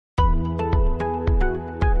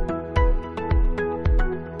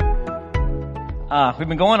We've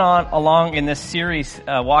been going on along in this series,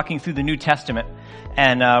 walking through the New Testament,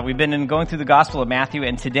 and we've been going through the Gospel of Matthew.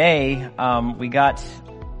 And today we got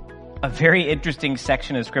a very interesting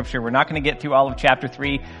section of Scripture. We're not going to get through all of chapter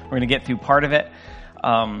 3. We're going to get through part of it,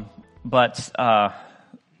 but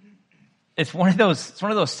it's one of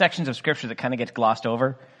those sections of Scripture that kind of gets glossed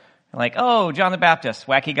over. Like, oh, John the Baptist,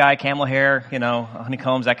 wacky guy, camel hair,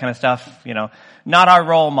 honeycombs, that kind of stuff. Not our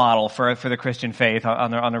role model for the Christian faith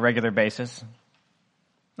on a regular basis.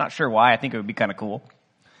 Not sure why. I think it would be kind of cool.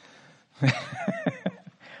 What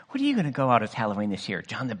are you going to go out as Halloween this year?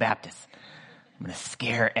 John the Baptist. I'm going to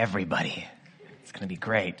scare everybody. It's going to be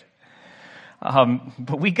great.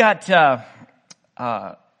 But we got some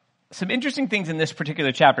interesting things in this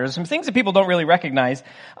particular chapter. There's some things that people don't really recognize.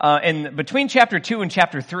 Between chapter 2 and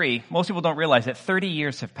chapter 3, most people don't realize that 30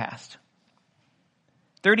 years have passed.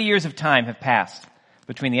 30 years of time have passed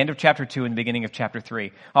between the end of chapter 2 and the beginning of chapter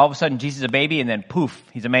 3. All of a sudden, Jesus is a baby, and then poof,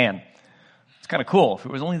 he's a man. It's kind of cool. If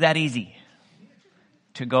it was only that easy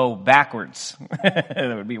to go backwards,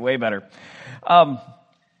 that would be way better. But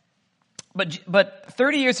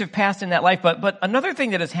 30 years have passed in that life. But another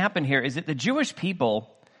thing that has happened here is that the Jewish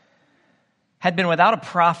people had been without a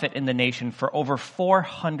prophet in the nation for over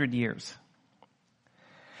 400 years.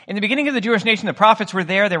 In the beginning of the Jewish nation, the prophets were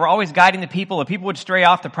there. They were always guiding the people. The people would stray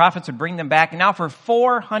off. The prophets would bring them back. And now for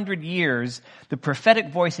 400 years, the prophetic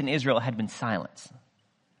voice in Israel had been silenced.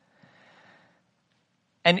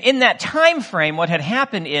 And in that time frame, what had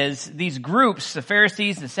happened is these groups, the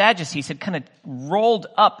Pharisees, the Sadducees, had kind of rolled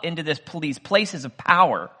up into these places of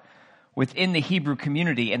power within the Hebrew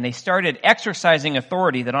community, and they started exercising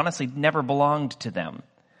authority that honestly never belonged to them.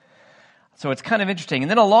 So it's kind of interesting. And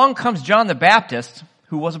then along comes John the Baptist,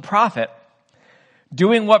 who was a prophet,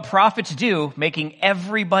 doing what prophets do, making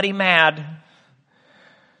everybody mad.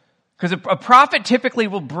 Because a prophet typically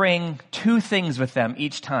will bring two things with them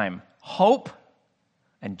each time: hope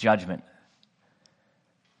and judgment.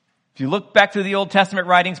 If you look back through the Old Testament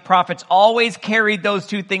writings, prophets always carried those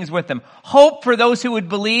two things with them: hope for those who would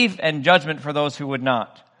believe and judgment for those who would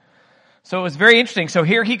not. So it was very interesting. So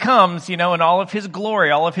here he comes, in all of his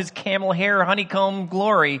glory, all of his camel hair, honeycomb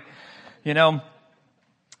glory,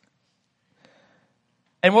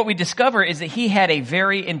 And what we discover is that he had a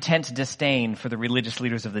very intense disdain for the religious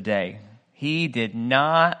leaders of the day. He did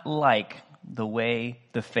not like the way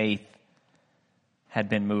the faith had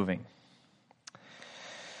been moving.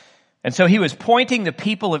 And so he was pointing the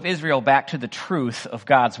people of Israel back to the truth of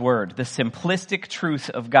God's word, the simplistic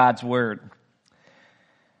truth of God's word.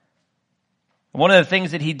 One of the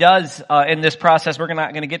things that he does in this process, we're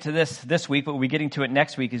not going to get to this week, but we'll be getting to it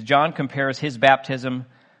next week, is John compares his baptism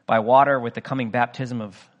by water with the coming baptism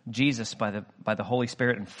of Jesus by the Holy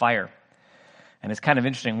Spirit and fire. And it's kind of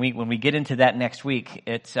interesting. When we get into that next week,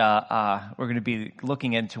 we're going to be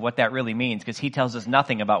looking into what that really means, because he tells us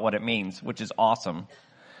nothing about what it means, which is awesome.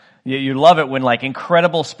 You love it when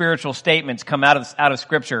incredible spiritual statements come out of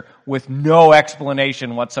Scripture with no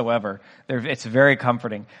explanation whatsoever. It's very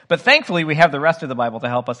comforting. But thankfully, we have the rest of the Bible to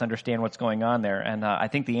help us understand what's going on there. And I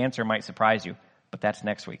think the answer might surprise you, but that's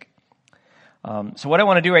next week. So what I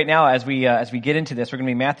want to do right now, as we get into this, we're going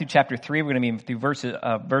to be Matthew chapter 3. We're going to be through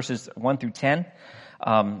verses 1 through 10.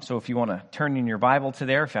 So if you want to turn in your Bible to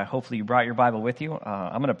there, hopefully you brought your Bible with you.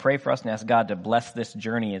 I'm going to pray for us and ask God to bless this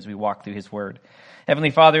journey as we walk through His Word.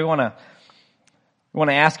 Heavenly Father, we want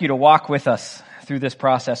to ask you to walk with us through this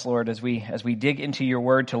process, Lord, as we dig into your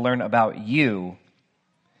Word to learn about you.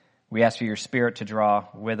 We ask for your Spirit to draw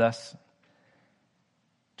with us,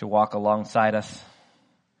 to walk alongside us,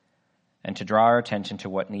 and to draw our attention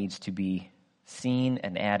to what needs to be seen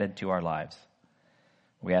and added to our lives.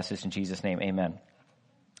 We ask this in Jesus' name, amen.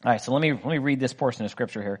 All right, so let me read this portion of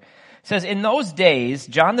Scripture here. It says, "In those days,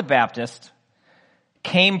 John the Baptist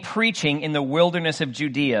came preaching in the wilderness of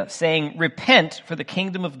Judea, saying, 'Repent, for the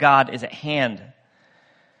kingdom of God is at hand.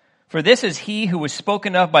 For this is he who was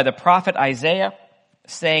spoken of by the prophet Isaiah,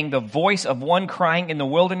 saying, the voice of one crying in the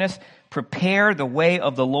wilderness, prepare the way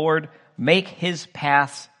of the Lord, make his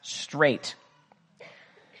paths straight.'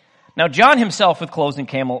 Now John himself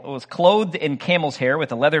was clothed in camel's hair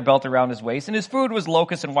with a leather belt around his waist, and his food was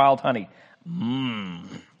locusts and wild honey."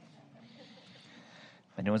 If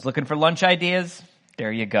anyone's looking for lunch ideas,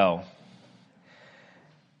 there you go.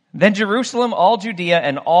 "Then Jerusalem, all Judea,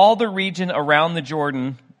 and all the region around the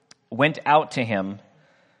Jordan went out to him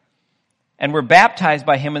and were baptized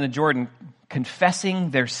by him in the Jordan,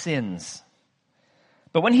 confessing their sins.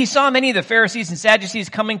 But when he saw many of the Pharisees and Sadducees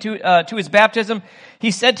coming to his baptism,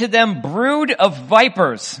 he said to them, 'Brood of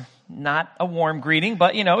vipers,'" not a warm greeting,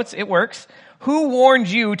 but it works, "who warned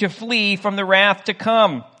you to flee from the wrath to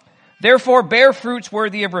come? Therefore bear fruits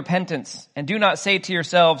worthy of repentance, and do not say to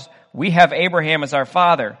yourselves, we have Abraham as our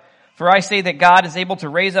father. For I say that God is able to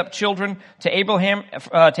raise up children to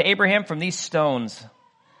Abraham from these stones.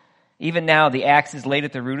 Even now the axe is laid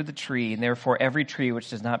at the root of the tree, and therefore every tree which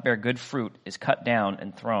does not bear good fruit is cut down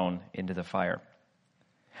and thrown into the fire.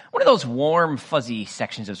 One of those warm, fuzzy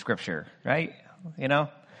sections of Scripture, right? You know?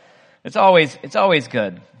 It's always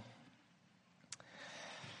good.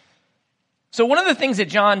 So one of the things that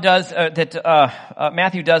John does,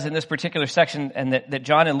 Matthew does in this particular section, and that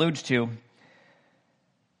John alludes to,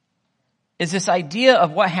 is this idea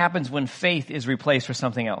of what happens when faith is replaced with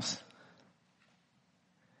something else.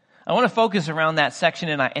 I want to focus around that section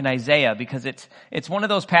in Isaiah because it's one of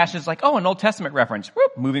those passages like, an Old Testament reference.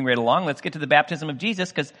 Whoop, moving right along, let's get to the baptism of Jesus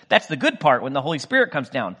because that's the good part when the Holy Spirit comes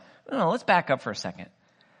down. No, let's back up for a second.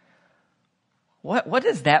 What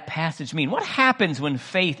does that passage mean? What happens when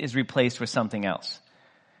faith is replaced with something else?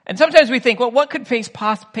 And sometimes we think, what could faith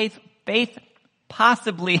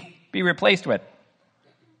possibly be replaced with?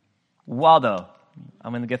 Water.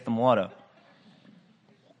 I'm going to get some water.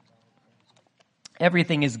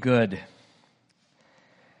 Everything is good.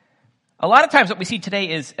 A lot of times what we see today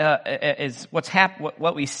is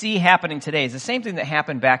what we see happening today is the same thing that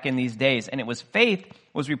happened back in these days, and it was faith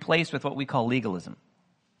was replaced with what we call legalism.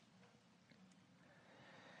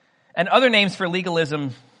 And other names for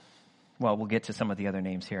legalism, well, we'll get to some of the other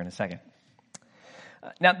names here in a second.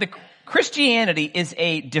 Now, Christianity is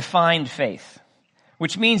a defined faith,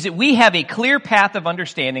 which means that we have a clear path of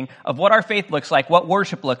understanding of what our faith looks like, what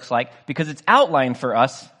worship looks like, because it's outlined for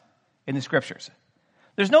us in the Scriptures.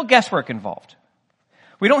 There's no guesswork involved.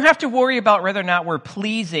 We don't have to worry about whether or not we're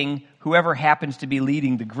pleasing whoever happens to be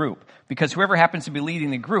leading the group, because whoever happens to be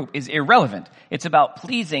leading the group is irrelevant. It's about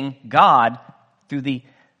pleasing God through the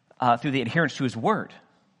adherence to His Word.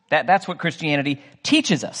 That's what Christianity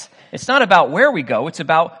teaches us. It's not about where we go, it's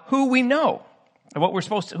about who we know. And who we're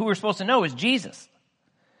supposed to know is Jesus.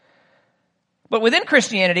 But within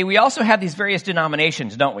Christianity, we also have these various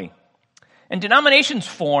denominations, don't we? And denominations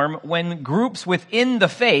form when groups within the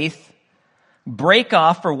faith break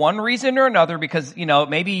off for one reason or another because,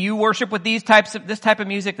 maybe you worship with this type of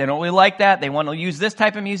music, they don't really like that, they want to use this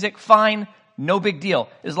type of music, fine, no big deal.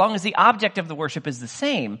 As long as the object of the worship is the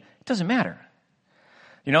same, it doesn't matter.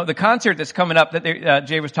 The concert that's coming up that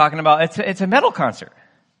Jay was talking about, it's a metal concert.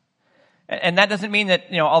 And that doesn't mean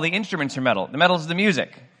that, all the instruments are metal. The metal is the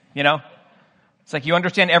music, It's like you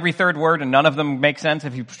understand every third word and none of them make sense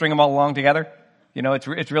if you string them all along together.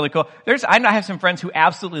 It's really cool. I have some friends who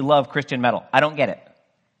absolutely love Christian metal. I don't get it.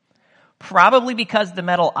 Probably because the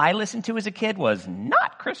metal I listened to as a kid was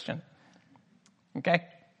not Christian. Okay?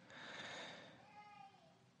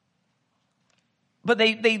 But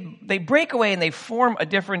they break away and they form a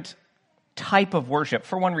different type of worship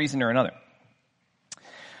for one reason or another.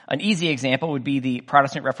 An easy example would be the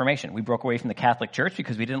Protestant Reformation. We broke away from the Catholic Church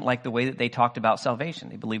because we didn't like the way that they talked about salvation.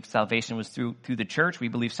 They believed salvation was through the church. We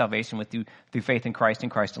believe salvation was through faith in Christ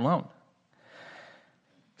and Christ alone.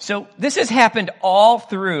 So this has happened all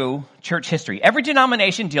through church history. Every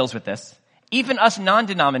denomination deals with this. Even us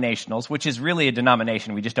non-denominationals, which is really a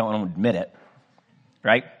denomination, we just don't want to admit it,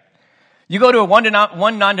 right? You go to a one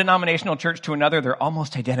non-denominational church to another, they're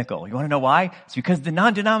almost identical. You want to know why? It's because the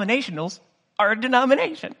non-denominationals are a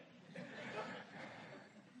denomination.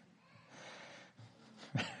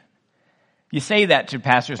 You say that to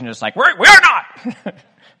pastors and they're just like, we are not.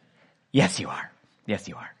 Yes, you are. Yes,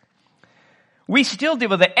 you are. We still deal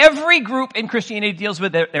with it. Every group in Christianity deals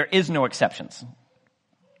with it. There is no exceptions.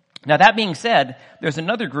 Now, that being said, there's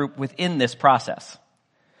another group within this process.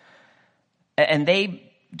 And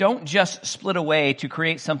they don't just split away to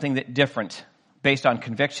create something that different based on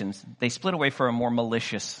convictions. They split away for a more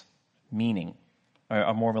malicious meaning, or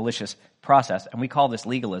a more malicious process, and we call this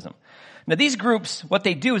legalism. Now, these groups, what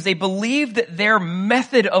they do is they believe that their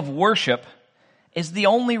method of worship is the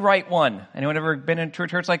only right one. Anyone ever been in a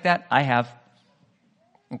church like that? I have.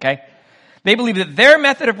 Okay? They believe that their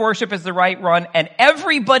method of worship is the right one, and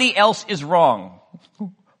everybody else is wrong.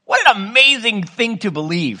 What an amazing thing to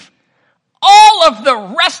believe. All of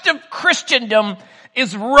the rest of Christendom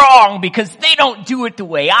is wrong because they don't do it the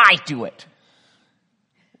way I do it.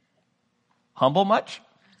 Humble much?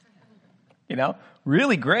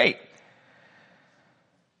 Really great.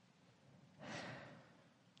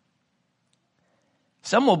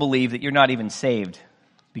 Some will believe that you're not even saved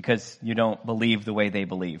because you don't believe the way they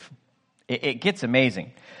believe. It gets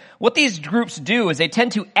amazing. What these groups do is they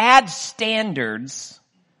tend to add standards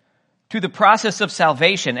to the process of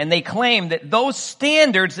salvation, and they claim that those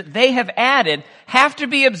standards that they have added have to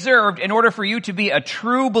be observed in order for you to be a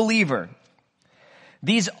true believer.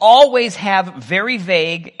 These always have very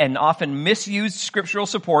vague and often misused scriptural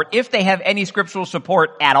support, if they have any scriptural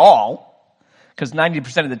support at all, because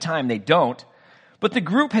 90% of the time they don't. But the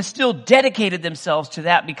group has still dedicated themselves to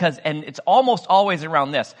that and it's almost always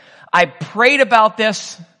around this. I prayed about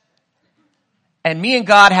this, and me and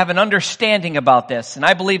God have an understanding about this, and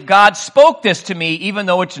I believe God spoke this to me even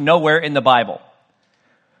though it's nowhere in the Bible.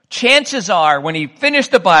 Chances are, when he finished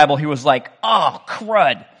the Bible, he was like, oh,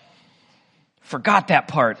 crud. Forgot that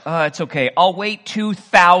part. It's okay. I'll wait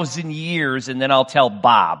 2,000 years and then I'll tell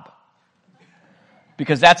Bob.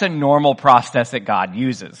 Because that's a normal process that God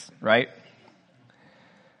uses, right?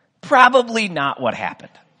 Probably not what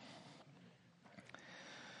happened.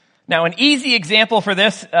 Now, an easy example for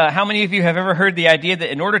this, how many of you have ever heard the idea that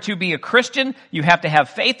in order to be a Christian, you have to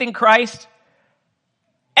have faith in Christ,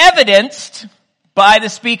 evidenced by the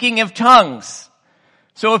speaking of tongues?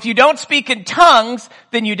 So if you don't speak in tongues,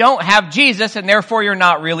 then you don't have Jesus, and therefore you're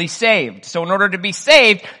not really saved. So in order to be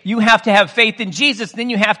saved, you have to have faith in Jesus, then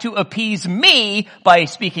you have to appease me by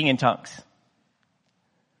speaking in tongues.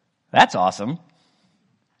 That's awesome.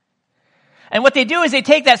 And what they do is they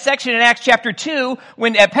take that section in Acts chapter 2,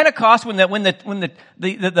 when at Pentecost, when the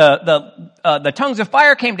tongues of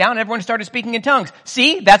fire came down, everyone started speaking in tongues.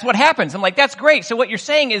 See, that's what happens. I'm like, that's great. So what you're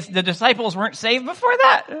saying is the disciples weren't saved before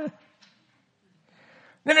that?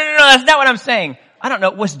 No, that's not what I'm saying. I don't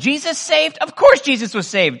know. Was Jesus saved? Of course Jesus was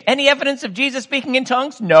saved. Any evidence of Jesus speaking in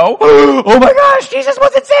tongues? No. Oh my gosh, Jesus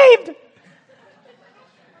wasn't saved.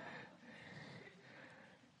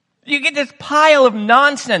 You get this pile of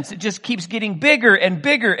nonsense. It just keeps getting bigger and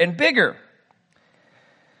bigger and bigger.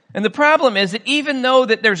 And the problem is that even though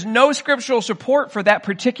that there's no scriptural support for that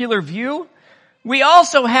particular view, we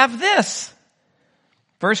also have this.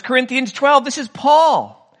 1 Corinthians 12, this is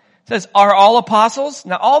Paul. It says, are all apostles?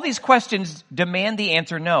 Now all these questions demand the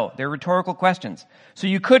answer no. They're rhetorical questions. So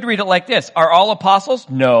you could read it like this. Are all apostles?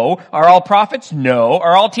 No. Are all prophets? No.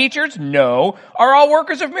 Are all teachers? No. Are all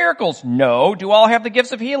workers of miracles? No. Do all have the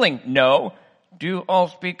gifts of healing? No. Do all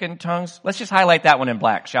speak in tongues? Let's just highlight that one in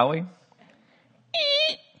black, shall we?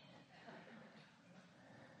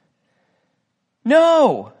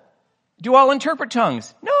 No. Do all interpret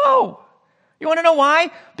tongues? No. You want to know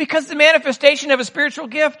why? Because the manifestation of a spiritual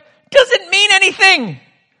gift doesn't mean anything.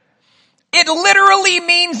 It literally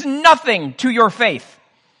means nothing to your faith.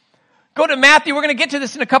 Go to Matthew. We're going to get to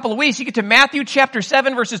this in a couple of weeks. You get to Matthew chapter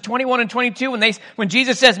 7, verses 21 and 22. When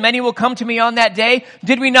Jesus says, many will come to me on that day.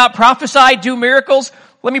 Did we not prophesy, do miracles?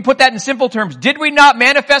 Let me put that in simple terms. Did we not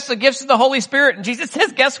manifest the gifts of the Holy Spirit? And Jesus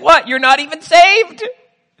says, guess what? You're not even saved.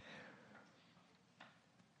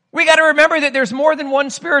 We got to remember that there's more than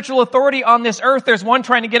one spiritual authority on this earth. There's one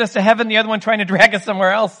trying to get us to heaven, the other one trying to drag us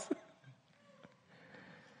somewhere else.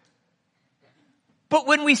 But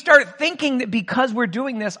when we start thinking that because we're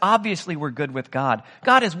doing this, obviously we're good with God.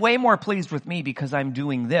 God is way more pleased with me because I'm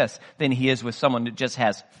doing this than he is with someone that just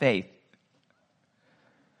has faith.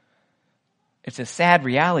 It's a sad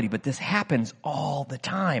reality, but this happens all the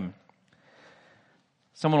time.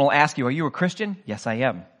 Someone will ask you, are you a Christian? Yes, I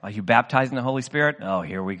am. Are you baptized in the Holy Spirit? Oh,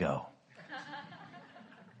 here we go.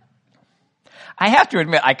 I have to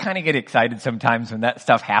admit, I kind of get excited sometimes when that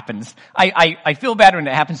stuff happens. I feel bad when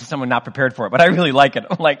it happens to someone not prepared for it, but I really like it.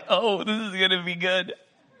 I'm like, oh, this is going to be good.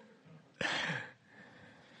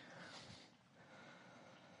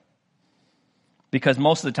 Because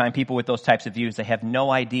most of the time, people with those types of views, they have no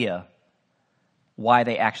idea why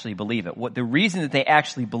they actually believe it. The reason that they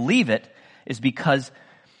actually believe it is because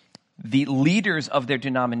the leaders of their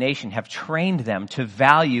denomination have trained them to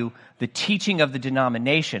value the teaching of the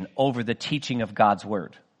denomination over the teaching of God's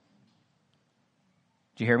word.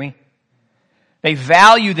 Do you hear me? They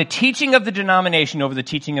value the teaching of the denomination over the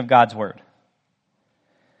teaching of God's word.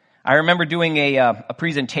 I remember doing a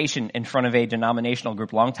presentation in front of a denominational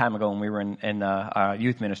group a long time ago when we were in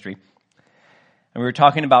youth ministry. And we were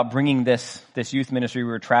talking about bringing this youth ministry. We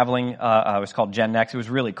were traveling. It was called Gen Next. It was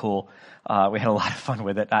really cool. We had a lot of fun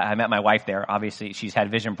with it. I met my wife there. Obviously, she's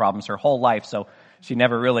had vision problems her whole life, so she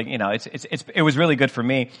never really, it was really good for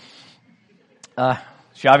me.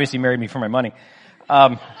 She obviously married me for my money.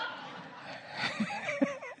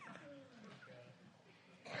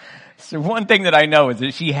 So one thing that I know is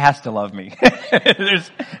that she has to love me.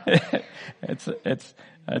 It's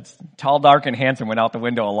tall, dark, and handsome went out the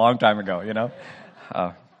window a long time ago,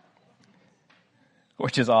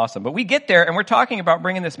 which is awesome. But we get there, and we're talking about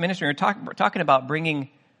bringing this ministry. We're talking about bringing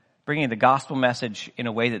the gospel message in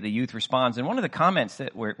a way that the youth responds. And one of the comments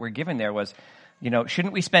that we're given there was,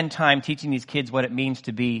 shouldn't we spend time teaching these kids what it means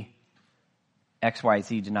to be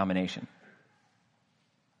XYZ denomination?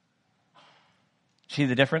 See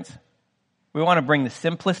the difference? We want to bring the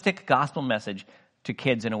simplistic gospel message to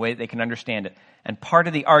kids in a way that they can understand it. And part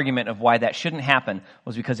of the argument of why that shouldn't happen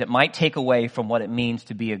was because it might take away from what it means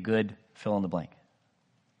to be a good fill in the blank.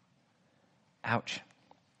 Ouch.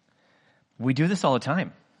 We do this all the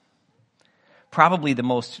time. Probably the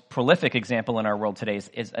most prolific example in our world today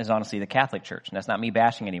is honestly the Catholic Church. And that's not me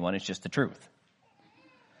bashing anyone, it's just the truth.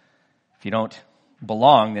 If you don't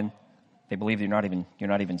belong, then they believe you're not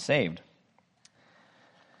even saved.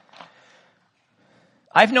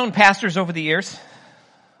 I've known pastors over the years,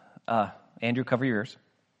 Andrew, cover your ears,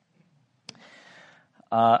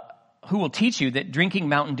 who will teach you that drinking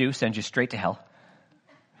Mountain Dew sends you straight to hell.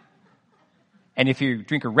 And if you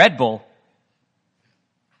drink a Red Bull,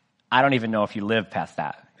 I don't even know if you live past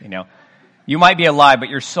that, you know. You might be alive, but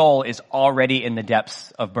your soul is already in the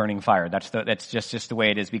depths of burning fire. That's just the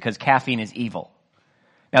way it is, because caffeine is evil.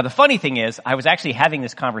 Now, the funny thing is, I was actually having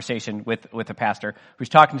this conversation with a pastor who's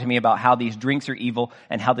talking to me about how these drinks are evil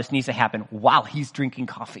and how this needs to happen while he's drinking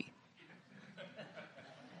coffee.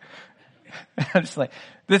 I'm just like,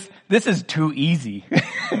 this is too easy.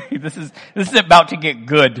 This is about to get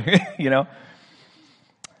good, you know.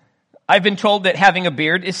 I've been told that having a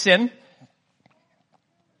beard is sin.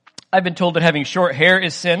 I've been told that having short hair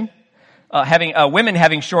is sin. Women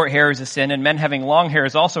having short hair is a sin, and men having long hair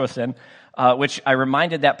is also a sin. Which I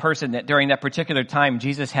reminded that person that during that particular time,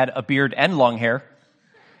 Jesus had a beard and long hair,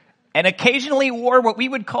 and occasionally wore what we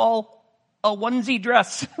would call a onesie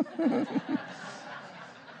dress.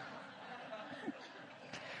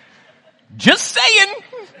 Just saying.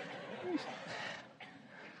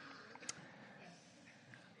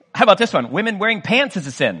 How about this one? Women wearing pants is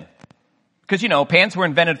a sin. Because, you know, pants were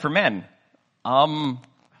invented for men.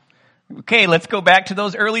 Okay, let's go back to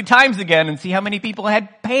those early times again and see how many people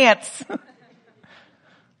had pants.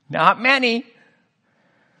 Not many.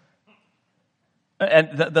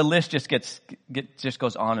 And the list just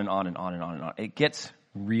goes on and on and on and on and on. It gets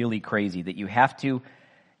really crazy that you have to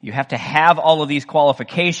have all of these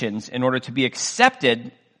qualifications in order to be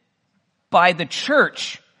accepted by the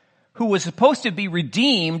church, who was supposed to be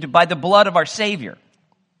redeemed by the blood of our Savior.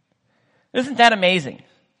 Isn't that amazing?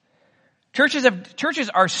 Churches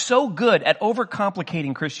are so good at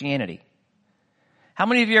overcomplicating Christianity. How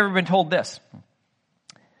many of you have ever been told this?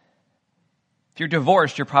 If you're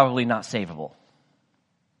divorced, you're probably not savable.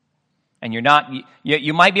 And you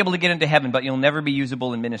might be able to get into heaven, but you'll never be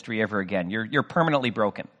usable in ministry ever again. You're permanently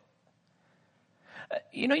broken.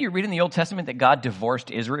 You know, you read in the Old Testament that God divorced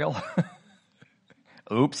Israel.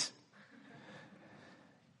 Oops.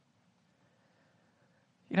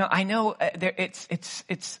 You know, I know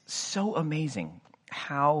it's so amazing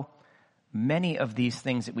how many of these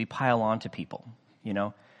things that we pile on to people, you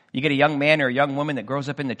know. You get a young man or a young woman that grows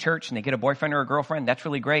up in the church and they get a boyfriend or a girlfriend. That's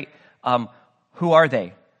really great. Who are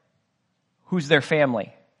they? Who's their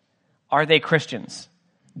family? Are they Christians?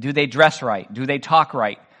 Do they dress right? Do they talk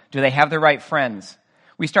right? Do they have the right friends?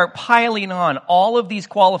 We start piling on all of these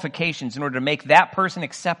qualifications in order to make that person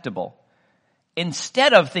acceptable,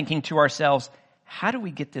 instead of thinking to ourselves, how do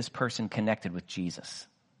we get this person connected with Jesus?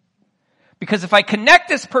 Because if I connect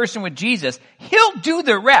this person with Jesus, he'll do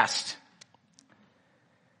the rest.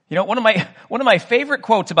 You know, one of my favorite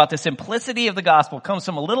quotes about the simplicity of the gospel comes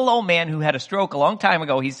from a little old man who had a stroke a long time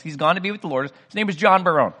ago. He's gone to be with the Lord. His name was John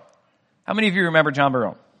Barone. How many of you remember John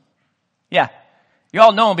Barone? Yeah. You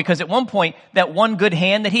all know him because at one point, that one good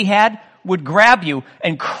hand that he had would grab you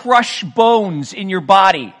and crush bones in your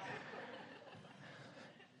body.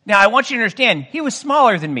 Now, I want you to understand, he was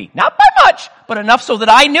smaller than me. Not by much, but enough so that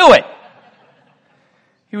I knew it.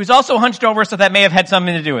 He was also hunched over, so that may have had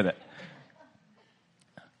something to do with it.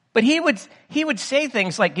 But he would say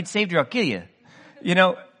things like, get saved or I'll kill you. You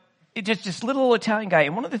know, just little old Italian guy.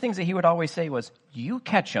 And one of the things that he would always say was, you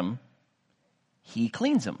catch him, he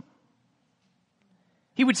cleans him.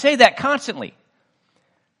 He would say that constantly.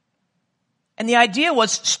 And the idea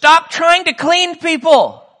was, stop trying to clean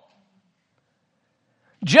people.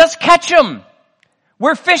 Just catch them.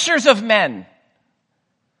 We're fishers of men.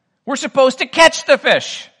 We're supposed to catch the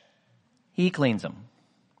fish. He cleans them.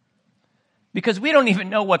 Because we don't even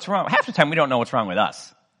know what's wrong. Half the time we don't know what's wrong with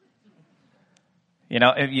us. You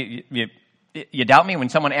know, you doubt me when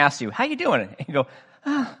someone asks you, how you doing? And you go,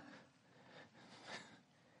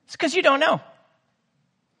 it's because you don't know.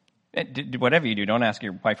 Whatever you do, don't ask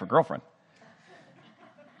your wife or girlfriend.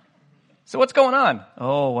 So what's going on?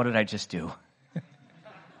 Oh, what did I just do?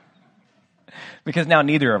 Because now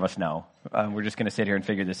neither of us know. We're just going to sit here and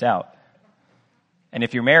figure this out. And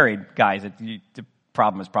if you're married, guys, the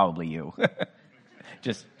problem is probably you.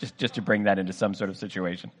 just to bring that into some sort of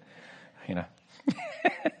situation. You know.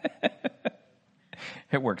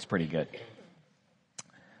 It works pretty good.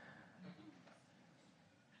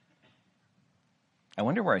 I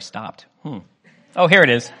wonder where I stopped. Oh, here it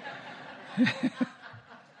is.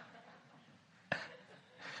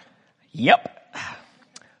 Yep.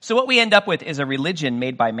 So what we end up with is a religion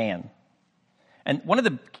made by man. And one of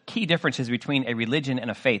the key differences between a religion and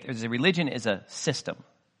a faith is a religion is a system,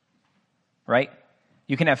 right?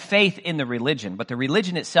 You can have faith in the religion, but the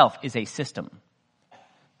religion itself is a system,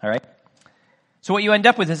 all right? So what you end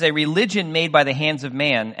up with is a religion made by the hands of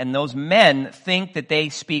man, and those men think that they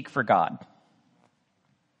speak for God.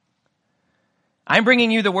 I'm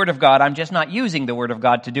bringing you the Word of God, I'm just not using the Word of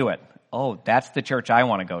God to do it. Oh, that's the church I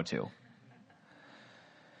want to go to.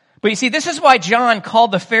 But you see, this is why John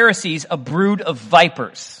called the Pharisees a brood of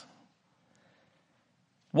vipers.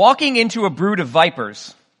 Walking into a brood of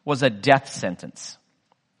vipers was a death sentence.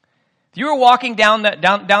 If you were walking down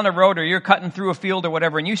the road, or you're cutting through a field or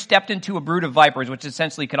whatever, and you stepped into a brood of vipers, which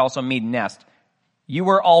essentially could also mean nest, you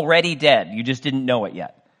were already dead. You just didn't know it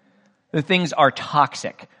yet. The things are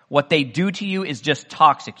toxic. What they do to you is just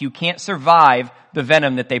toxic. You can't survive the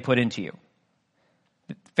venom that they put into you.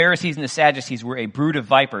 The Pharisees and the Sadducees were a brood of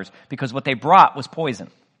vipers because what they brought was poison.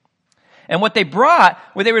 And what they brought,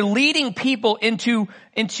 where they were leading people into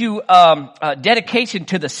dedication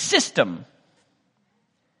to the system,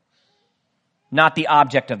 not the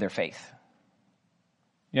object of their faith.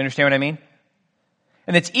 You understand what I mean?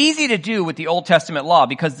 And it's easy to do with the Old Testament law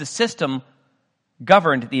because the system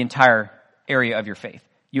governed the entire area of your faith.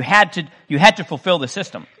 You had to fulfill the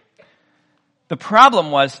system. The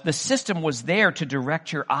problem was the system was there to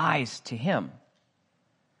direct your eyes to Him.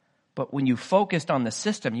 But when you focused on the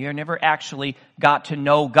system, you never actually got to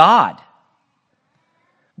know God.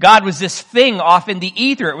 God was this thing off in the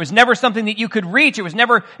ether. It was never something that you could reach. It was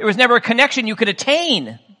never a connection you could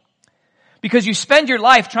attain. Because you spend your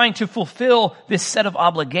life trying to fulfill this set of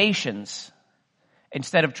obligations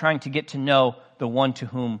instead of trying to get to know the one to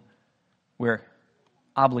whom we're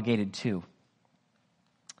obligated to.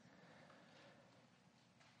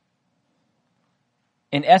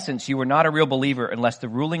 In essence, you were not a real believer unless the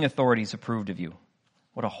ruling authorities approved of you.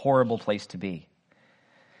 What a horrible place to be.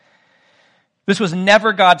 This was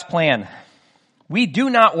never God's plan. We do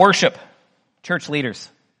not worship church leaders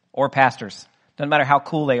or pastors. Doesn't matter how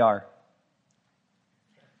cool they are.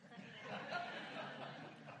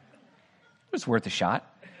 It was worth a shot.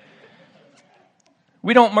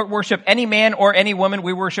 We don't worship any man or any woman.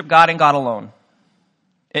 We worship God and God alone.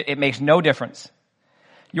 It makes no difference.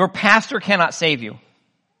 Your pastor cannot save you.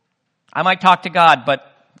 I might talk to God, but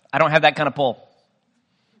I don't have that kind of pull.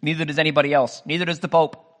 Neither does anybody else. Neither does the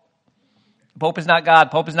Pope. The Pope is not God.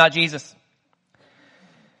 Pope is not Jesus.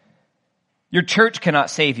 Your church cannot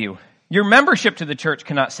save you. Your membership to the church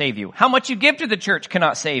cannot save you. How much you give to the church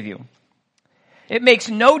cannot save you. It makes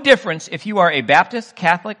no difference if you are a Baptist,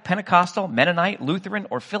 Catholic, Pentecostal, Mennonite, Lutheran,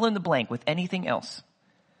 or fill in the blank with anything else.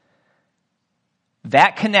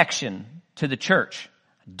 That connection to the church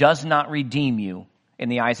does not redeem you in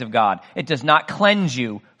the eyes of God. It does not cleanse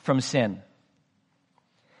you from sin.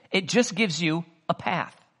 It just gives you a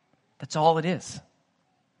path. That's all it is.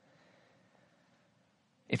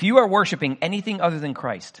 If you are worshiping anything other than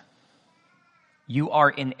Christ, you are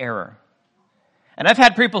in error. And I've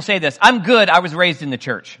had people say this, I'm good, I was raised in the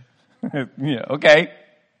church. Yeah, okay.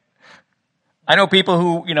 I know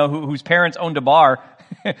people whose parents owned a bar,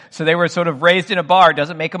 so they were sort of raised in a bar,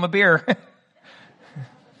 doesn't make them a beer.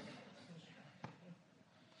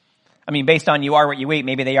 I mean, based on you are what you eat,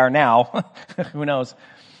 maybe they are now. Who knows?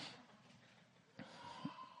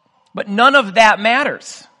 But none of that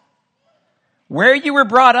matters. Where you were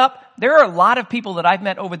brought up, there are a lot of people that I've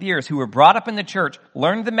met over the years who were brought up in the church,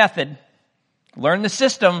 learned the method, learned the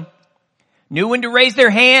system, knew when to raise their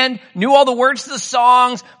hand, knew all the words to the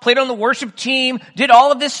songs, played on the worship team, did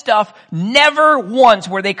all of this stuff. Never once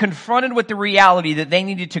were they confronted with the reality that they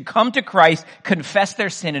needed to come to Christ, confess their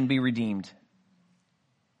sin, and be redeemed.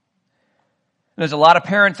 There's a lot of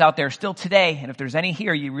parents out there still today, and if there's any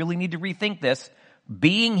here, you really need to rethink this.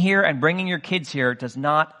 Being here and bringing your kids here does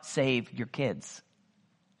not save your kids.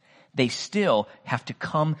 They still have to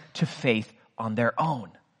come to faith on their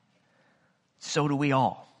own. So do we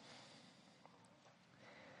all.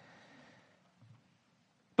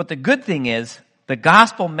 But the good thing is, the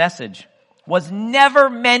gospel message was never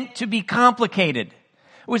meant to be complicated.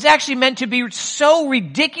 It was actually meant to be so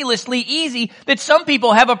ridiculously easy that some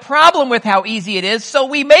people have a problem with how easy it is, so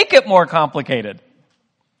we make it more complicated.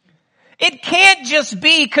 It can't just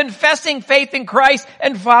be confessing faith in Christ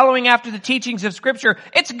and following after the teachings of Scripture.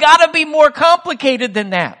 It's got to be more complicated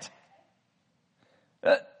than that.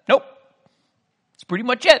 Nope. That's pretty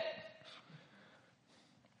much it.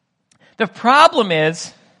 The problem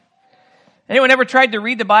is, Anyone ever tried to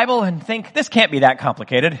read the Bible and think, this can't be that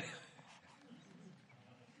complicated?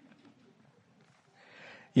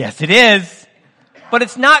 Yes, it is. But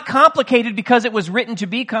it's not complicated because it was written to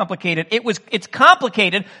be complicated. It's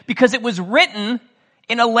complicated because it was written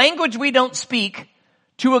in a language we don't speak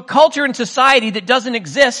to a culture and society that doesn't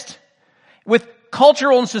exist, with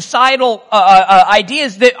cultural and societal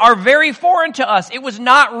ideas that are very foreign to us. It was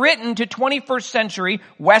not written to 21st century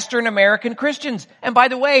Western American Christians. And by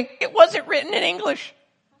the way, it wasn't written in English.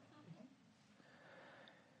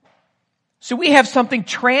 So we have something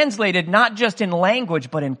translated not just in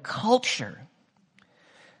language, but in culture.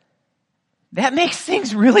 That makes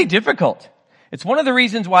things really difficult. It's one of the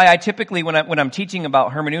reasons why I typically, when I'm teaching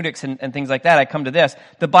about hermeneutics and things like that, I come to this.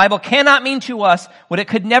 The Bible cannot mean to us what it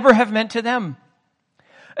could never have meant to them.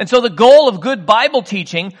 And so the goal of good Bible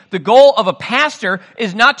teaching, the goal of a pastor,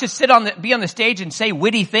 is not to be on the stage and say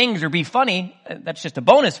witty things or be funny. That's just a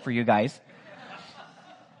bonus for you guys.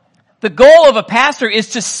 The goal of a pastor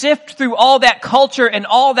is to sift through all that culture and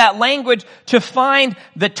all that language to find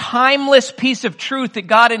the timeless piece of truth that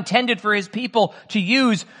God intended for his people to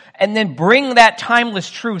use, and then bring that timeless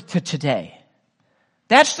truth to today.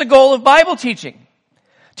 That's the goal of Bible teaching.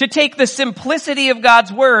 To take the simplicity of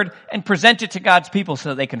God's word and present it to God's people so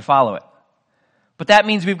that they can follow it. But that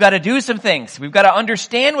means we've got to do some things. We've got to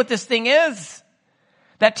understand what this thing is.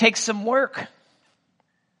 That takes some work.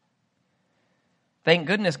 Thank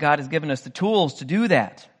goodness God has given us the tools to do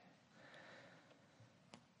that.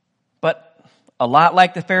 But a lot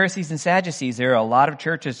like the Pharisees and Sadducees, there are a lot of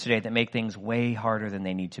churches today that make things way harder than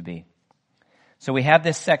they need to be. So we have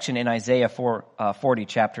this section in Isaiah 40,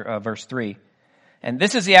 verse 3. And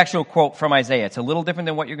this is the actual quote from Isaiah. It's a little different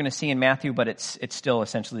than what you're going to see in Matthew, but it's still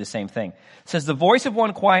essentially the same thing. It says, the voice of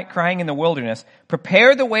one crying in the wilderness,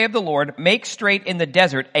 prepare the way of the Lord, make straight in the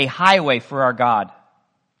desert a highway for our God.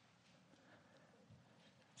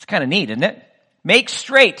 It's kind of neat, isn't it? Make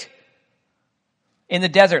straight in the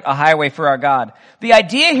desert a highway for our God. The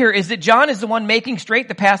idea here is that John is the one making straight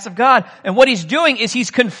the paths of God. And what he's doing is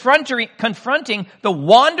he's confronting the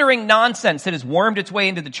wandering nonsense that has wormed its way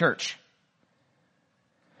into the church.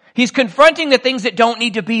 He's confronting the things that don't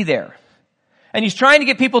need to be there. And he's trying to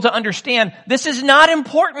get people to understand this is not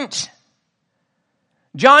important.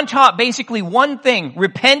 John taught basically one thing: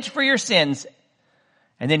 repent for your sins,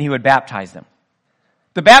 and then he would baptize them.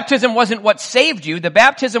 The baptism wasn't what saved you. The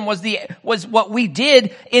baptism was what we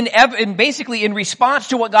did basically in response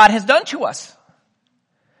to what God has done to us.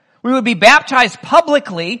 We would be baptized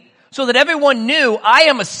publicly so that everyone knew I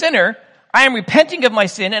am a sinner, I am repenting of my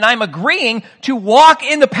sin, and I'm agreeing to walk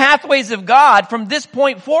in the pathways of God from this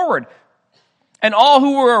point forward. And all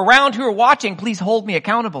who were around, who are watching, please hold me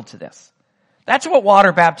accountable to this. That's what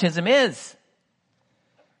water baptism is.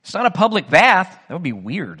 It's not a public bath. That would be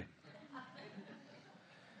weird.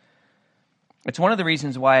 It's one of the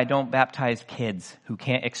reasons why I don't baptize kids who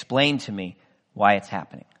can't explain to me why it's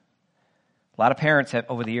happening. A lot of parents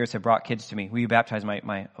over the years have brought kids to me. Will you baptize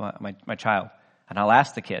my child? And I'll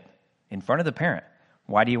ask the kid in front of the parent,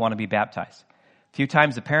 why do you want to be baptized? A few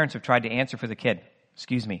times the parents have tried to answer for the kid.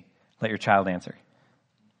 Excuse me, let your child answer.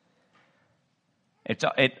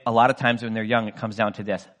 A lot of times when they're young, it comes down to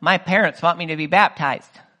this: my parents want me to be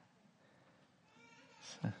baptized.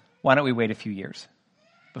 Why don't we wait a few years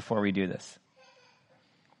before we do this?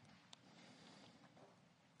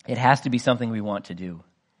 It has to be something we want to do.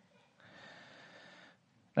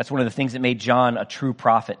 That's one of the things that made John a true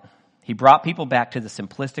prophet. He brought people back to the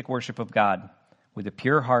simplistic worship of God with a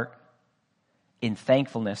pure heart, in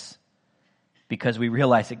thankfulness, because we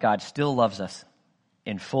realize that God still loves us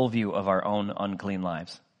in full view of our own unclean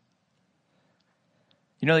lives.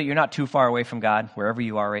 You know that you're not too far away from God, wherever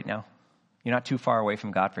you are right now? You're not too far away from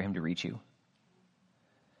God for him to reach you.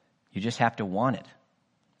 You just have to want it.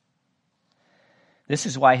 This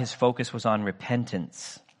is why his focus was on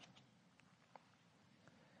repentance.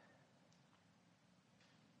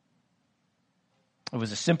 It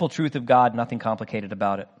was a simple truth of God, nothing complicated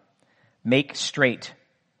about it. Make straight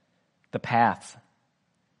the path.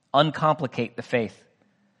 Uncomplicate the faith.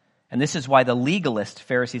 And this is why the legalist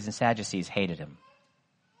Pharisees and Sadducees hated him.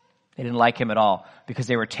 They didn't like him at all because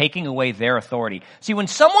they were taking away their authority. See, when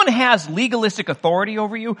someone has legalistic authority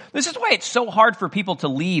over you, this is why it's so hard for people to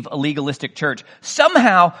leave a legalistic church.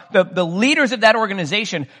 Somehow, the leaders of that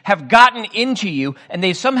organization have gotten into you, and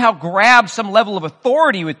they've somehow grabbed some level of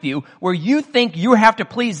authority with you where you think you have to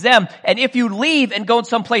please them. And if you leave and go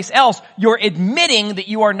someplace else, you're admitting that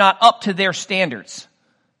you are not up to their standards.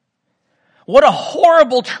 What a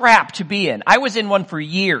horrible trap to be in. I was in one for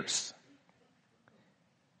years.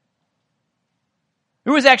 It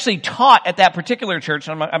It was actually taught at that particular church,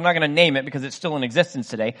 and I'm not going to name it because it's still in existence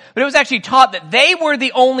today, but it was actually taught that they were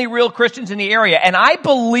the only real Christians in the area, and I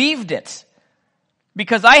believed it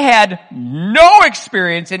because I had no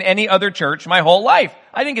experience in any other church my whole life.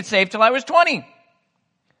 I didn't get saved till I was 20.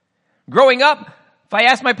 Growing up, if I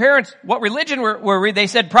asked my parents what religion were we, they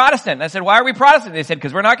said Protestant. I said, why are we Protestant? They said,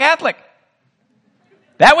 because we're not Catholic.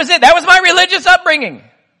 That was it. That was my religious upbringing.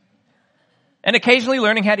 And occasionally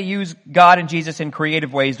learning how to use God and Jesus in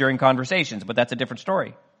creative ways during conversations, but that's a different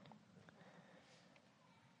story.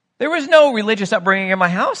 There was no religious upbringing in my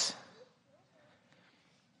house.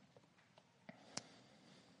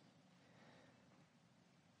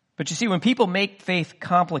 But you see, when people make faith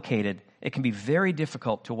complicated, it can be very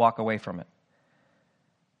difficult to walk away from it.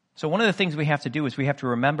 So one of the things we have to do is we have to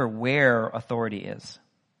remember where authority is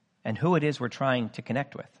and who it is we're trying to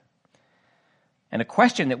connect with. And a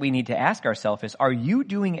question that we need to ask ourselves is, are you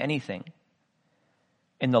doing anything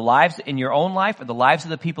in your own life or the lives of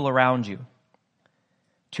the people around you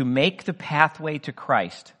to make the pathway to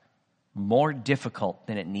Christ more difficult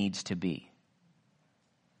than it needs to be?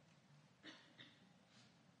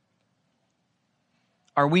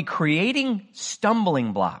 Are we creating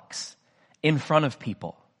stumbling blocks in front of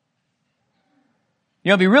people? You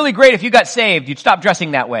know, it'd be really great if you got saved, you'd stop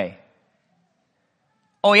dressing that way.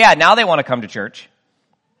 Oh yeah, now they want to come to church.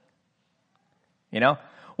 You know,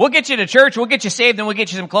 we'll get you to church, we'll get you saved, and we'll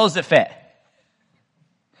get you some clothes that fit.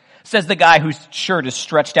 Says the guy whose shirt is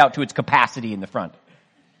stretched out to its capacity in the front.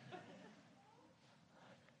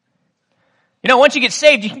 You know, once you get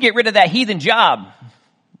saved, you can get rid of that heathen job.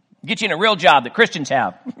 Get you in a real job that Christians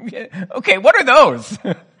have. Okay, what are those?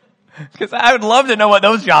 Because I would love to know what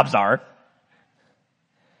those jobs are.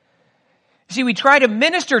 See, we try to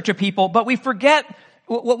minister to people, but we forget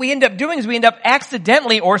what we end up doing is we end up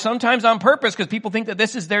accidentally or sometimes on purpose, because people think that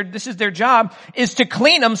this is their job, is to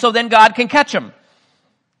clean them so then God can catch them.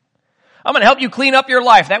 I'm going to help you clean up your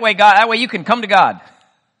life. That way you can come to God.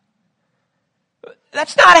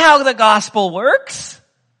 That's not how the gospel works.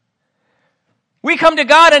 We come to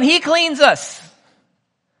God and He cleans us.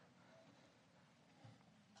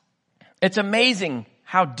 It's amazing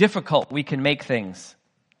how difficult we can make things.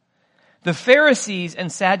 The Pharisees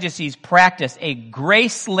and Sadducees practiced a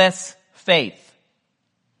graceless faith.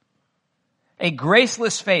 A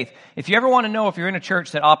graceless faith. If you ever want to know if you're in a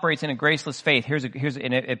church that operates in a graceless faith, here's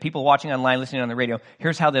people watching online, listening on the radio,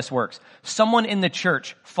 here's how this works. Someone in the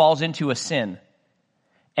church falls into a sin,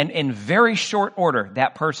 and in very short order,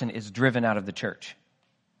 that person is driven out of the church.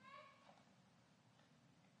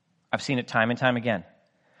 I've seen it time and time again.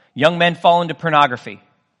 Young men fall into pornography.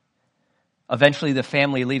 Eventually the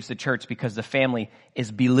family leaves the church because the family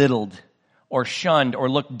is belittled or shunned or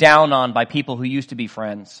looked down on by people who used to be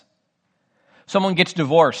friends. Someone gets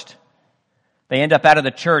divorced. They end up out of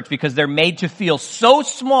the church because they're made to feel so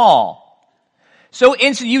small. So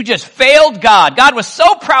you just failed God. God was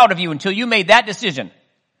so proud of you until you made that decision.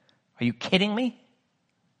 Are you kidding me?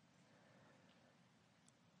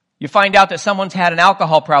 You find out that someone's had an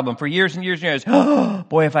alcohol problem for years and years and years. Oh,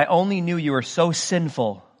 boy, if I only knew you were so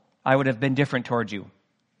sinful, I would have been different towards you.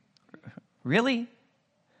 Really?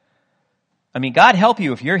 I mean, God help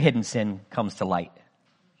you if your hidden sin comes to light.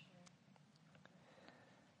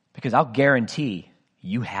 Because I'll guarantee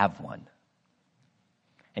you have one.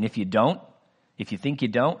 And if you think you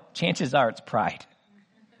don't, chances are it's pride.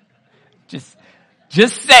 Just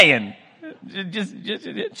saying.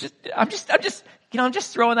 I'm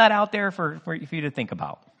just throwing that out there for you to think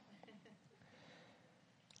about.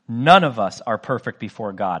 None of us are perfect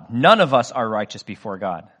before God. None of us are righteous before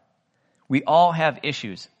God. We all have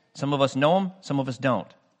issues. Some of us know them, some of us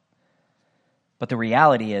don't. But the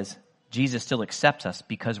reality is, Jesus still accepts us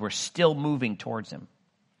because we're still moving towards Him.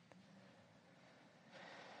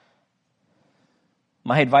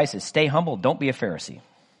 My advice is stay humble, don't be a Pharisee.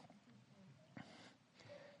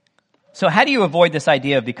 So how do you avoid this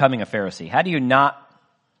idea of becoming a Pharisee? How do you not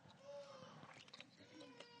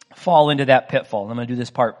fall into that pitfall? I'm going to do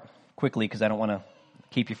this part quickly because I don't want to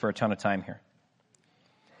keep you for a ton of time here.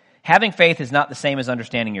 Having faith is not the same as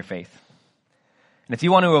understanding your faith. And if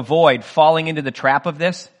you want to avoid falling into the trap of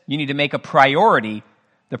this, you need to make a priority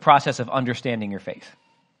the process of understanding your faith.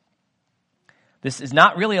 This is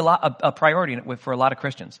not really a priority for a lot of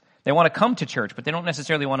Christians. They want to come to church, but they don't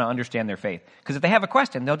necessarily want to understand their faith. Because if they have a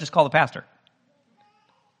question, they'll just call the pastor.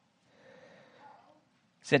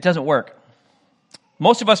 See, it doesn't work.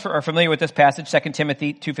 Most of us are familiar with this passage, 2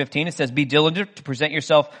 Timothy 2:15. It says, be diligent to present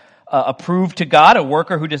yourself approved to God, a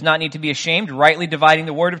worker who does not need to be ashamed, rightly dividing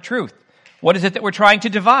the word of truth. What is it that we're trying to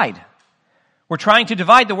divide? We're trying to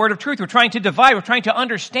divide the word of truth. We're trying to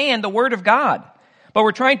understand the word of God. but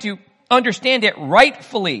we're trying to understand it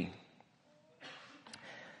rightfully.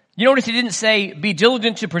 You notice he didn't say, be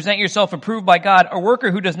diligent to present yourself approved by God, a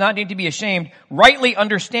worker who does not need to be ashamed, rightly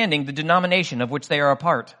understanding the denomination of which they are a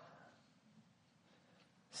part.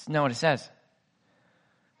 That's not what it says.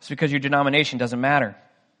 It's because your denomination doesn't matter.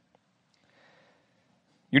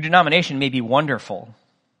 Your denomination may be wonderful,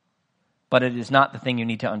 but it is not the thing you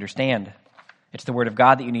need to understand. It's the Word of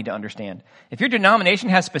God that you need to understand. If your denomination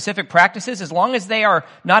has specific practices, as long as they are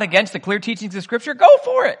not against the clear teachings of Scripture, go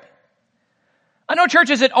for it. I know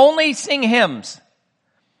churches that only sing hymns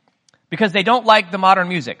because they don't like the modern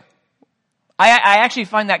music. I actually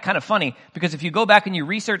find that kind of funny because if you go back and you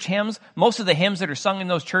research hymns, most of the hymns that are sung in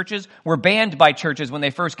those churches were banned by churches when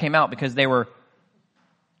they first came out because they were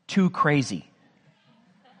too crazy.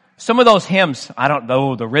 Some of those hymns, I don't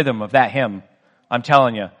know the rhythm of that hymn. I'm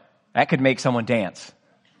telling you, that could make someone dance.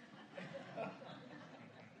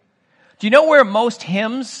 Do you know where most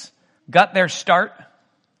hymns got their start?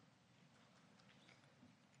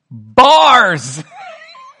 Bars.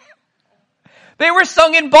 They were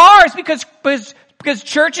sung in bars because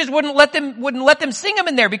churches wouldn't let them sing them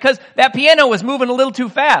in there because that piano was moving a little too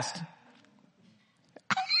fast.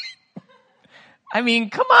 I mean,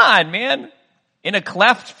 come on, man. In a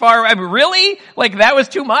cleft far, I mean, really? Like that was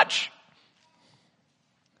too much?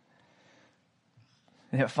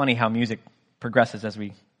 Isn't it funny how music progresses as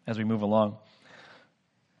we move along?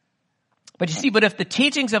 But you see, but if the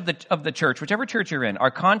teachings of the church, whichever church you're in, are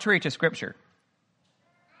contrary to Scripture,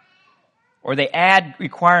 or they add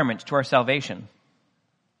requirements to our salvation,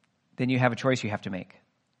 then you have a choice you have to make.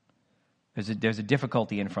 There's a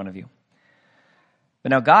difficulty in front of you. But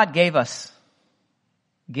now God gave us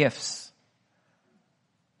gifts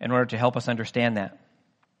in order to help us understand that.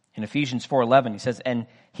 In Ephesians 4:11, he says, and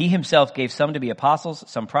he himself gave some to be apostles,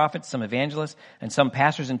 some prophets, some evangelists, and some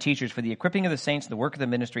pastors and teachers for the equipping of the saints, the work of the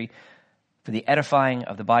ministry, for the edifying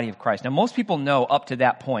of the body of Christ. Now, most people know up to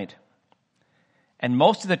that point, and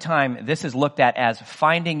most of the time, this is looked at as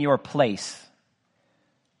finding your place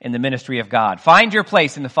in the ministry of God. Find your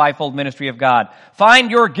place in the fivefold ministry of God. Find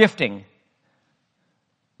your gifting.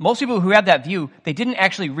 Most people who have that view, they didn't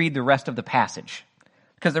actually read the rest of the passage,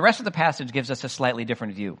 because the rest of the passage gives us a slightly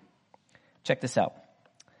different view. Check this out.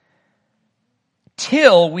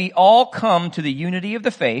 Till we all come to the unity of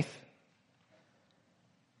the faith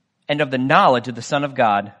and of the knowledge of the Son of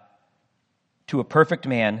God, to a perfect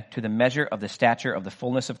man, to the measure of the stature of the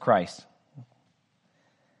fullness of Christ.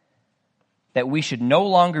 That we should no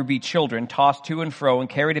longer be children, tossed to and fro and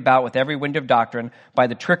carried about with every wind of doctrine by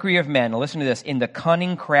the trickery of men. Now listen to this, in the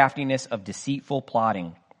cunning craftiness of deceitful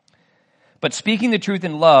plotting. But speaking the truth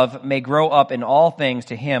in love may grow up in all things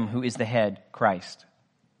to him who is the head, Christ.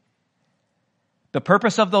 The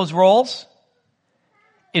purpose of those roles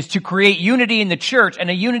is to create unity in the church and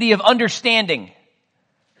a unity of understanding.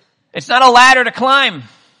 It's not a ladder to climb.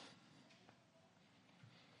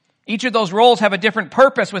 Each of those roles have a different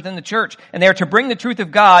purpose within the church, and they are to bring the truth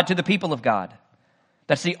of God to the people of God.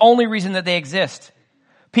 That's the only reason that they exist.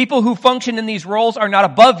 People who function in these roles are not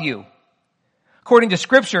above you. According to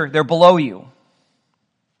Scripture, they're below you.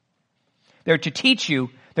 They're to teach you,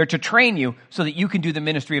 they're to train you so that you can do the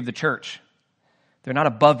ministry of the church. They're not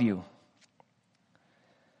above you.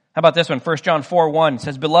 How about this one? 1 John 4:1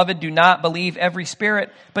 says, Beloved, do not believe every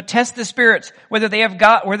spirit, but test the spirits, whether they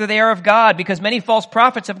are of God, because many false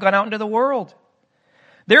prophets have gone out into the world.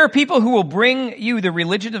 There are people who will bring you the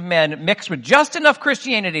religion of men mixed with just enough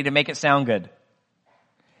Christianity to make it sound good.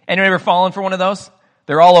 Anyone ever fallen for one of those?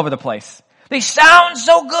 They're all over the place. They sound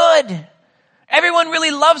so good. Everyone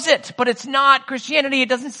really loves it, but it's not Christianity. It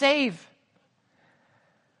doesn't save.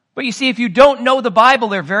 But you see, if you don't know the Bible,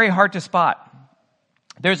 they're very hard to spot.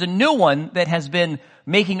 There's a new one that has been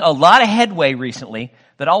making a lot of headway recently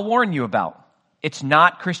that I'll warn you about. It's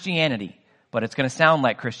not Christianity, but it's going to sound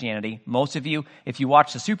like Christianity. Most of you, if you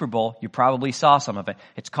watch the Super Bowl, you probably saw some of it.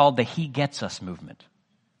 It's called the He Gets Us movement.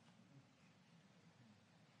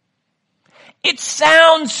 It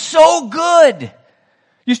sounds so good.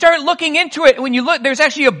 You start looking into it, and when you look, there's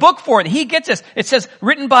actually a book for it. He Gets Us. It says,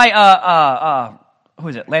 written by, who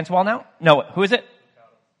is it? Lance Wallnau? No, who is it?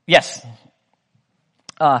 Yes.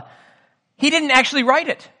 He didn't actually write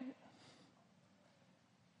it.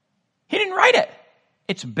 He didn't write it.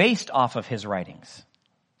 It's based off of his writings.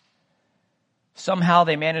 Somehow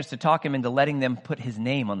they managed to talk him into letting them put his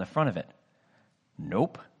name on the front of it.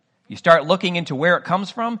 Nope. You start looking into where it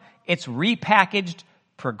comes from, it's repackaged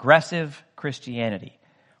progressive Christianity,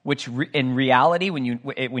 which in reality,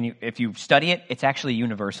 if you study it, it's actually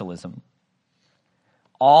universalism.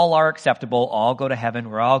 All are acceptable, all go to heaven,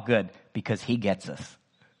 we're all good because he gets us.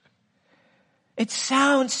 It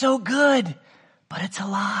sounds so good, but it's a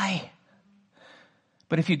lie.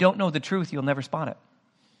 But if you don't know the truth, you'll never spot it.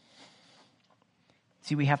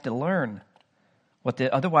 See, we have to learn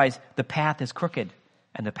otherwise the path is crooked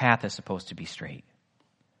and the path is supposed to be straight.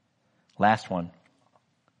 Last one.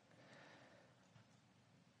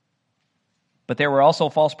 But there were also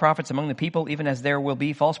false prophets among the people, even as there will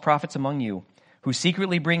be false prophets among you, who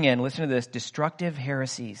secretly bring in, listen to this, destructive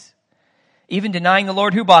heresies, even denying the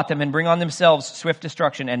Lord who bought them, and bring on themselves swift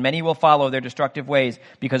destruction. And many will follow their destructive ways,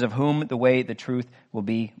 because of whom the truth will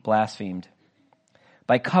be blasphemed.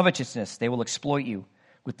 By covetousness they will exploit you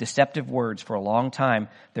with deceptive words for a long time.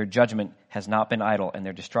 Their judgment has not been idle, and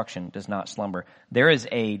their destruction does not slumber. There is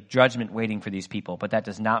a judgment waiting for these people, but that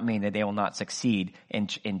does not mean that they will not succeed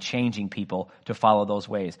in changing people to follow those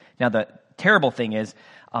ways. Now, the terrible thing is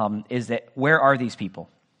that where are these people?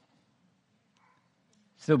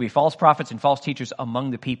 So there'll be false prophets and false teachers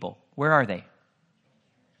among the people. Where are they?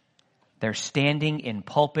 They're standing in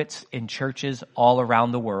pulpits in churches all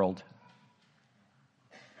around the world.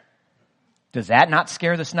 Does that not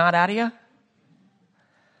scare the snot out of you?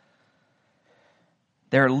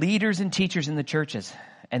 There are leaders and teachers in the churches,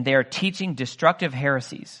 and they are teaching destructive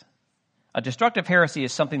heresies. A destructive heresy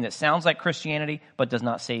is something that sounds like Christianity, but does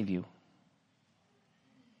not save you.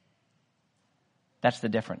 That's the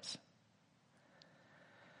difference.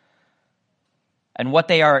 And what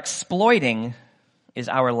they are exploiting is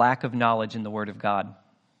our lack of knowledge in the Word of God.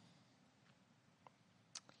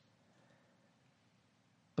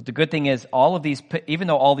 But the good thing is, even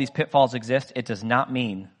though all these pitfalls exist, it does not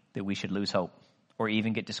mean that we should lose hope or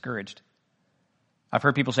even get discouraged. I've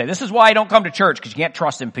heard people say, this is why I don't come to church, because you can't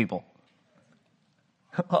trust in people.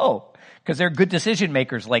 Oh, because they're good decision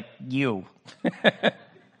makers like you.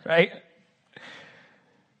 Right?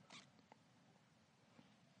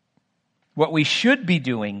 What we should be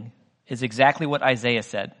doing is exactly what Isaiah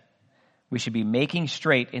said. We should be making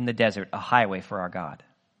straight in the desert a highway for our God.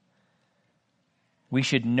 We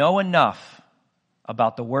should know enough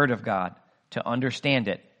about the Word of God to understand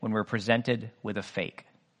it when we're presented with a fake.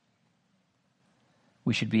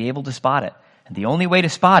 We should be able to spot it. And the only way to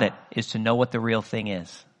spot it is to know what the real thing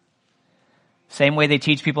is. Same way they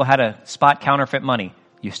teach people how to spot counterfeit money.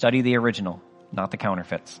 You study the original, not the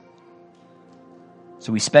counterfeits.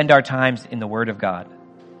 So we spend our times in the Word of God.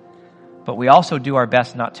 But we also do our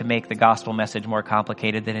best not to make the gospel message more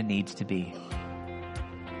complicated than it needs to be.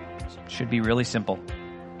 It should be really simple.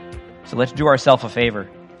 So let's do ourselves a favor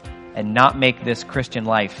and not make this Christian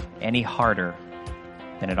life any harder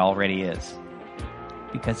than it already is.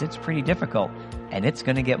 Because it's pretty difficult, and it's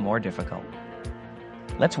going to get more difficult.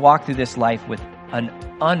 Let's walk through this life with an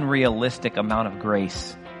unrealistic amount of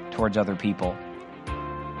grace towards other people,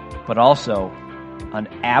 but also an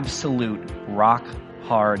absolute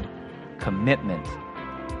rock-hard commitment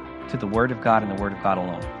to the Word of God and the Word of God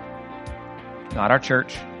alone. Not our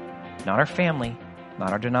church, not our family,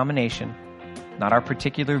 not our denomination, not our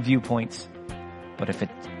particular viewpoints, but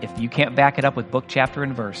if you can't back it up with book, chapter,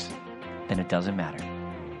 and verse, then it doesn't matter.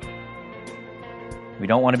 We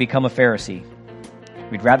don't want to become a Pharisee.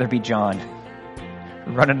 We'd rather be John,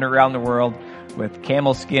 running around the world with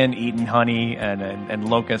camel skin, eating honey and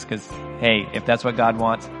locusts, because, hey, if that's what God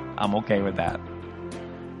wants, I'm okay with that.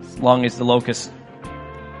 As long as the locust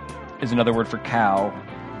is another word for cow.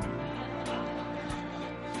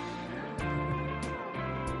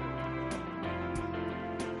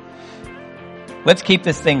 Let's keep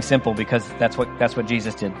this thing simple, because that's what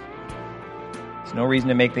Jesus did. There's no reason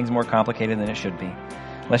to make things more complicated than it should be.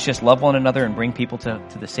 Let's just love one another and bring people to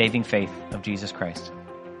the saving faith of Jesus Christ.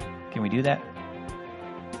 Can we do that?